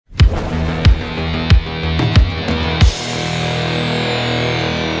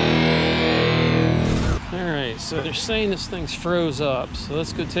so they're saying this thing's froze up, so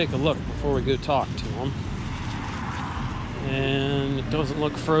let's go take a look before we go talk to them. And it doesn't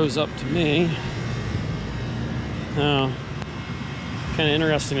look froze up to me. Oh, kind of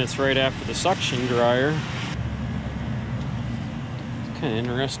interesting it's right after the suction dryer. It's kind of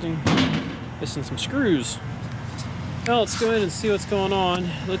interesting. Missing some screws. Well, let's go in and see what's going on.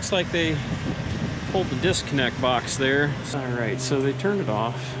 Looks like they pulled the disconnect box there. Alright, so they turned it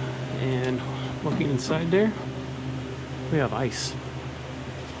off, and looking inside there, we have ice.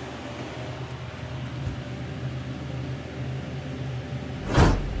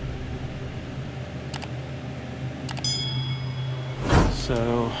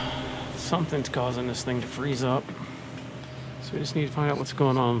 So something's causing this thing to freeze up. So we just need to find out what's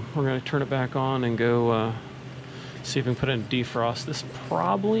going on. We're going to turn it back on and go see if we can put it in defrost. This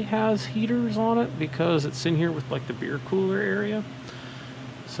probably has heaters on it because it's in here with like the beer cooler area.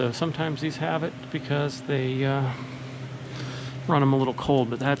 So sometimes these have it because they run them a little cold,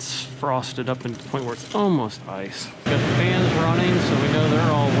 but that's frosted up to the point where it's almost ice. Got the fans running, so we know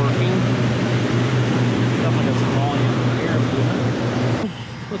they're all working. Definitely got some volume in the air movement.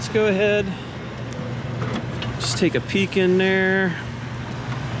 Let's go ahead, just take a peek in there.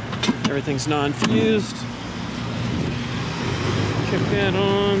 Everything's non-fused. Kick that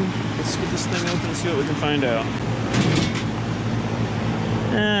on. Let's get this thing open and see what we can find out.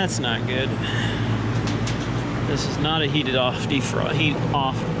 That's not good. This is not a heated off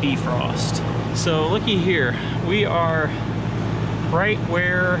defrost. So looky here, we are right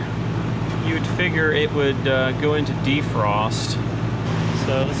where you would figure it would go into defrost.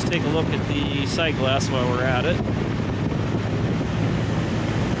 So let's take a look at the sight glass while we're at it.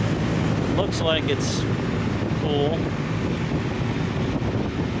 Looks like it's full.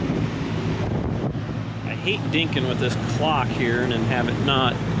 I hate dinking with this clock here and then have it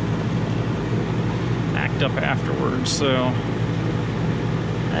not act up afterwards, so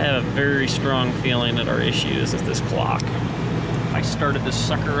I have a very strong feeling that our issue is with this clock. I started this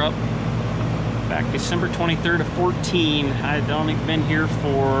sucker up back December 23rd of 14. I'd only been here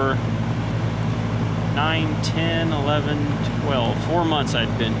for 9, 10, 11, 12, 4 months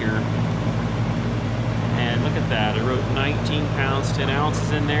I'd been here. And look at that, I wrote 19 pounds, 10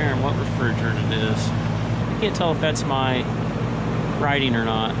 ounces in there, and what refrigerant it is. I can't tell if that's my writing or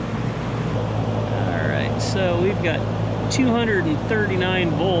not. Alright, so we've got 239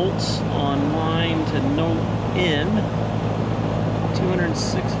 volts on line to no in.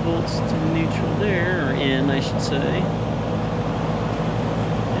 206 volts to neutral there, or in I should say.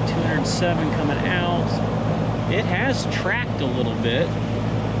 And 207 coming out. It has tracked a little bit.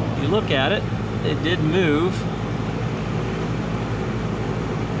 If you look at it, it did move.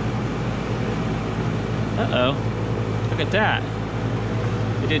 Uh-oh. Look at that.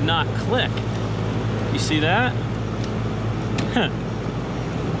 It did not click. You see that?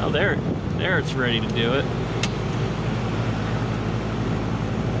 Oh, there it's ready to do it.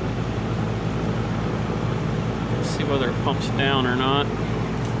 Let's see whether it pumps down or not.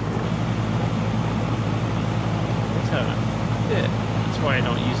 It's having a fit. That's why I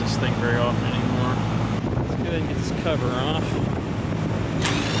don't use this thing very often anymore. Let's go ahead and get this cover off.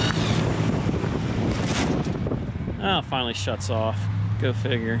 Oh, it finally shuts off. Go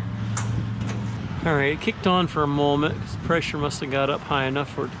figure. Alright, it kicked on for a moment because the pressure must have got up high enough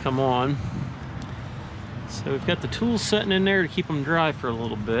for it to come on. So we've got the tools sitting in there to keep them dry for a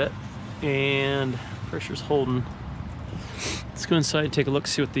little bit, and pressure's holding. Let's go inside and take a look,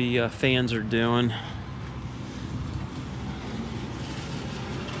 see what the fans are doing.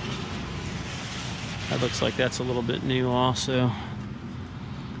 That looks like that's a little bit new also.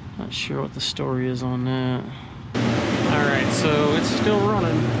 Not sure what the story is on that. Alright, so it's still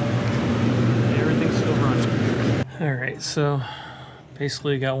running. Everything's still running. Alright, so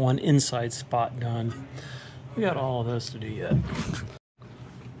basically got one inside spot done. We got all of those to do yet.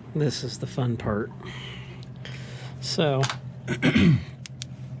 This is the fun part. So, if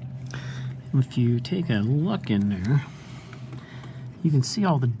you take a look in there, you can see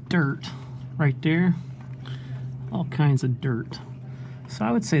all the dirt right there. All kinds of dirt. So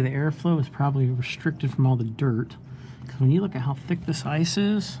I would say the airflow is probably restricted from all the dirt. Because when you look at how thick this ice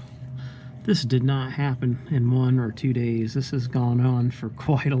is, this did not happen in 1 or 2 days. This has gone on for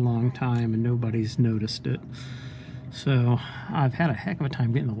quite a long time and nobody's noticed it. So I've had a heck of a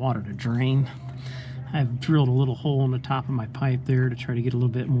time getting the water to drain. I've drilled a little hole in the top of my pipe there to try to get a little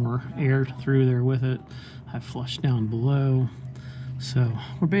bit more air through there with it. I've flushed down below. So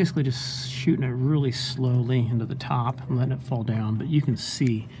we're basically just shooting it really slowly into the top and letting it fall down. But you can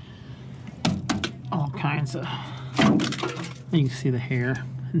see all kinds of, you can see the hair.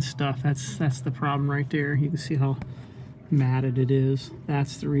 and stuff. That's the problem right there. You can see how matted it is.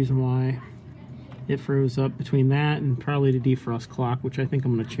 That's the reason why it froze up, between that and probably the defrost clock, which I think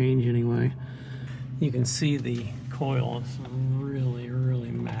I'm going to change anyway. You can see the coil is really,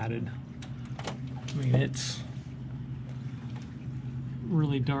 really matted. I mean, it's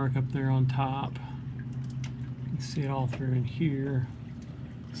really dark up there on top. You can see it all through in here.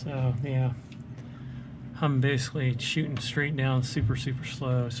 So yeah, I'm basically shooting straight down super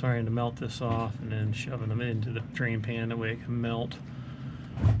slow, starting to melt this off and then shoving them into the drain pan, that way it can melt.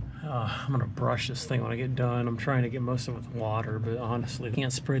 I'm gonna brush this thing when I get done. I'm trying to get most of it with water, but honestly I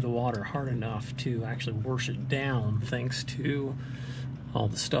can't spray the water hard enough to actually wash it down, thanks to all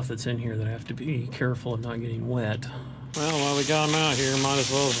the stuff that's in here that I have to be careful of not getting wet. Well, while we got them out here, might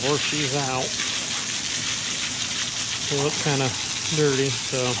as well wash these out. They look kind of dirty,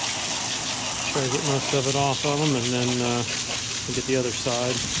 so try to get most of it off of them, and then we'll get the other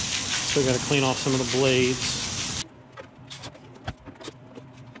side. Still got to clean off some of the blades.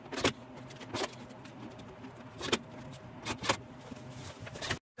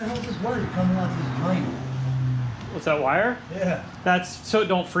 How's this wire coming out this drain? What's that wire? Yeah. That's so it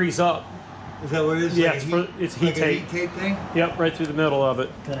don't freeze up. Is that what it is? Yeah, like it's heat tape. Heat tape thing? Yep, right through the middle of it.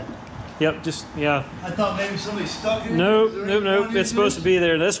 Okay. Yep, just, yeah. I thought maybe somebody stuck it in. Nope. It's supposed to be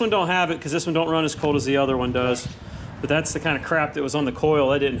there. This one don't have it because this one don't run as cold as the other one does. But that's the kind of crap that was on the coil.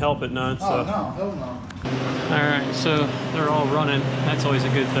 That didn't help it none. So. Oh, no. Hell no. All right, so they're all running. That's always a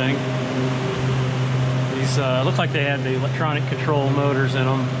good thing. These look like they had the electronic control motors in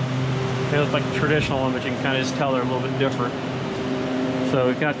them. They look like the traditional one, but you can kind of just tell they're a little bit different. So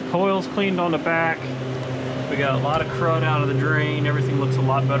we've got the coils cleaned on the back. We got a lot of crud out of the drain. Everything looks a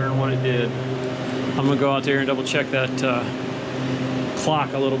lot better than what it did. I'm gonna go out there and double check that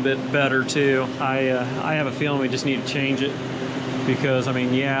clock a little bit better too. I have a feeling we just need to change it because, I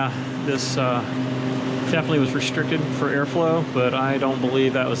mean, yeah, this definitely was restricted for airflow, but I don't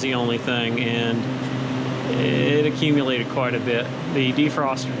believe that was the only thing, and it accumulated quite a bit. The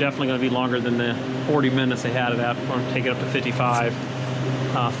defrosts are definitely going to be longer than the 40 minutes they had it at. We're going to take it up to 55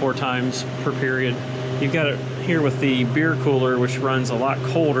 4 times per period. You've got it here with the beer cooler, which runs a lot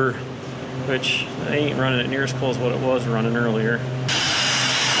colder, which they ain't running it near as cold as what it was running earlier.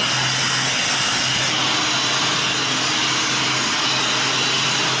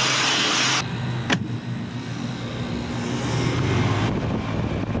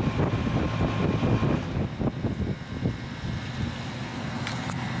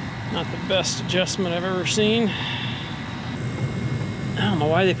 Not the best adjustment I've ever seen. I don't know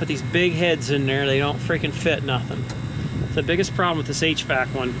why they put these big heads in there. They don't freaking fit nothing. The biggest problem with this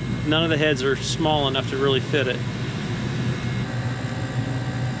HVAC one, none of the heads are small enough to really fit it.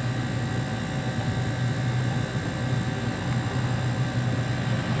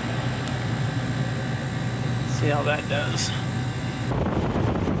 See how that does.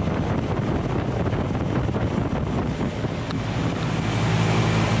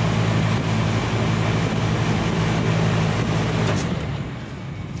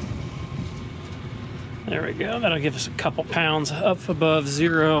 There we go. That'll give us a couple pounds up above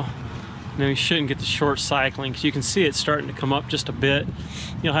zero. Now we shouldn't get the short cycling because you can see it's starting to come up just a bit.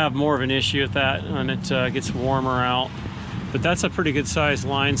 You'll have more of an issue with that when it gets warmer out. But that's a pretty good sized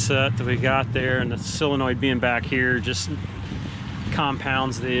line set that we got there, and the solenoid being back here just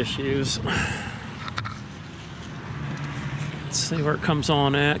compounds the issues. Let's see where it comes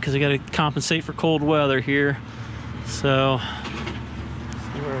on at, because we got to compensate for cold weather here. So,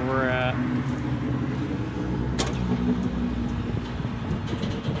 see where we're at.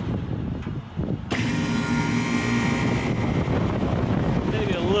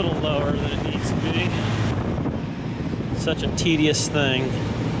 Maybe a little lower than it needs to be. Such a tedious thing.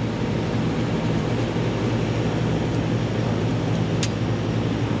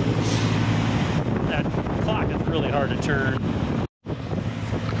 That clock is really hard to turn.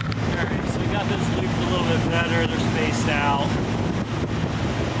 Alright, so we got this looped a little bit better. They're spaced out.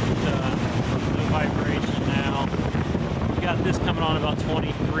 No vibration now. We got this coming on about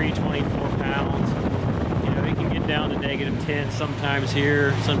 23, 24 pounds. You know, it can get down to -10 sometimes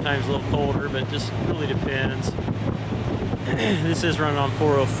here, sometimes a little colder, but just really depends. This is running on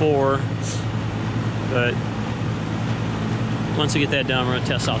 404, but once we get that done, we're going to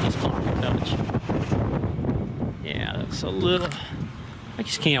test out this clock a touch. Yeah, that's a little... I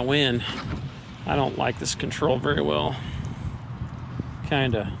just can't win. I don't like this control very well.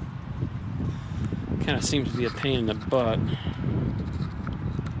 Kind of seems to be a pain in the butt.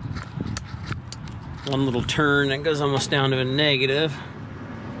 One little turn, that goes almost down to a negative.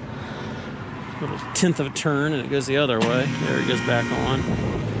 little tenth of a turn and it goes the other way. There, it goes back on.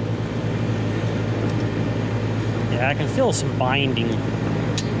 Yeah, I can feel some binding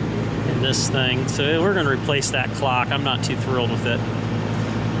in this thing, so we're going to replace that clock. I'm not too thrilled with it.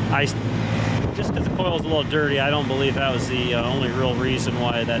 Just because the coil is a little dirty, I don't believe that was the only real reason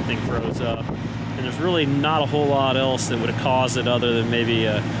why that thing froze up. And there's really not a whole lot else that would have caused it other than maybe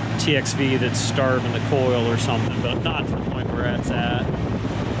a TXV that's starving the coil or something, but not to the point where that's at.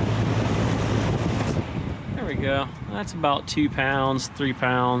 There we go. That's about 2 pounds, 3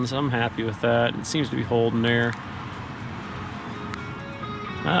 pounds. I'm happy with that. It seems to be holding there.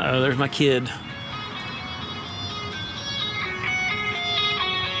 Uh-oh, there's my kid.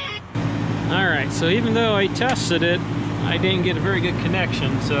 All right, so even though I tested it, I didn't get a very good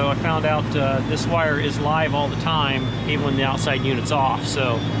connection, so I found out this wire is live all the time, even when the outside unit's off.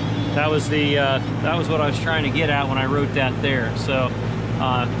 So that was what I was trying to get at when I wrote that there. So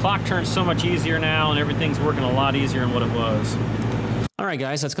clock turns so much easier now, and everything's working a lot easier than what it was. All right,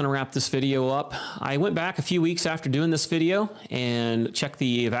 guys, that's going to wrap this video up. I went back a few weeks after doing this video and checked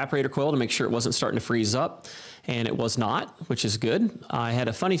the evaporator coil to make sure it wasn't starting to freeze up. And it was not, which is good. I had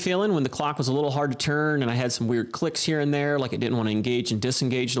a funny feeling when the clock was a little hard to turn and I had some weird clicks here and there, like it didn't want to engage and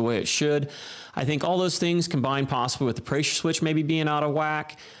disengage the way it should. I think all those things combined possibly with the pressure switch maybe being out of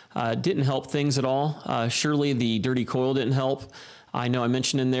whack didn't help things at all. Surely the dirty coil didn't help. I know I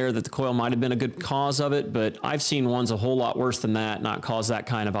mentioned in there that the coil might have been a good cause of it, but I've seen ones a whole lot worse than that not cause that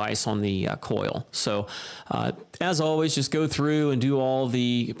kind of ice on the coil. So as always, just go through and do all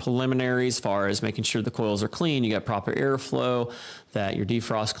the preliminaries as far as making sure the coils are clean, you got proper airflow, that your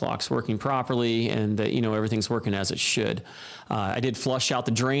defrost clock's working properly, and that everything's working as it should. I did flush out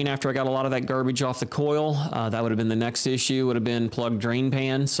the drain after I got a lot of that garbage off the coil. That would have been the next issue, would have been plugged drain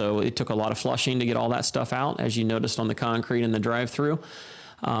pan. So it took a lot of flushing to get all that stuff out, as you noticed on the concrete in the drive-through.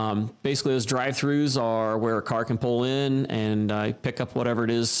 Basically, those drive-throughs are where a car can pull in and pick up whatever it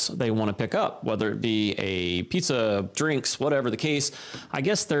is they want to pick up, whether it be a pizza, drinks, whatever the case. I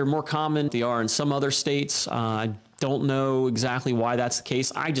guess they're more common than they are in some other states. I don't know exactly why that's the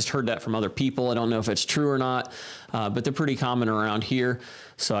case. I just heard that from other people. I don't know if it's true or not, but they're pretty common around here.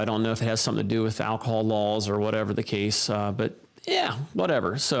 So I don't know if it has something to do with alcohol laws or whatever the case, but yeah,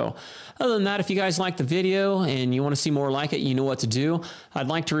 whatever. So other than that, if you guys like the video and you want to see more like it, you know what to do. I'd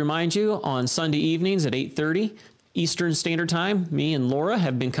like to remind you on Sunday evenings at 8:30 Eastern Standard Time, me and Laura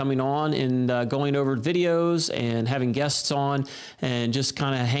have been coming on and going over videos and having guests on and just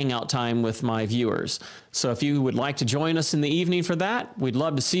kind of hangout time with my viewers. So if you would like to join us in the evening for that, we'd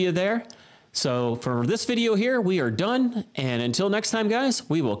love to see you there. So for this video here, we are done. And until next time, guys,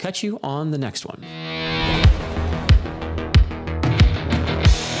 we will catch you on the next one.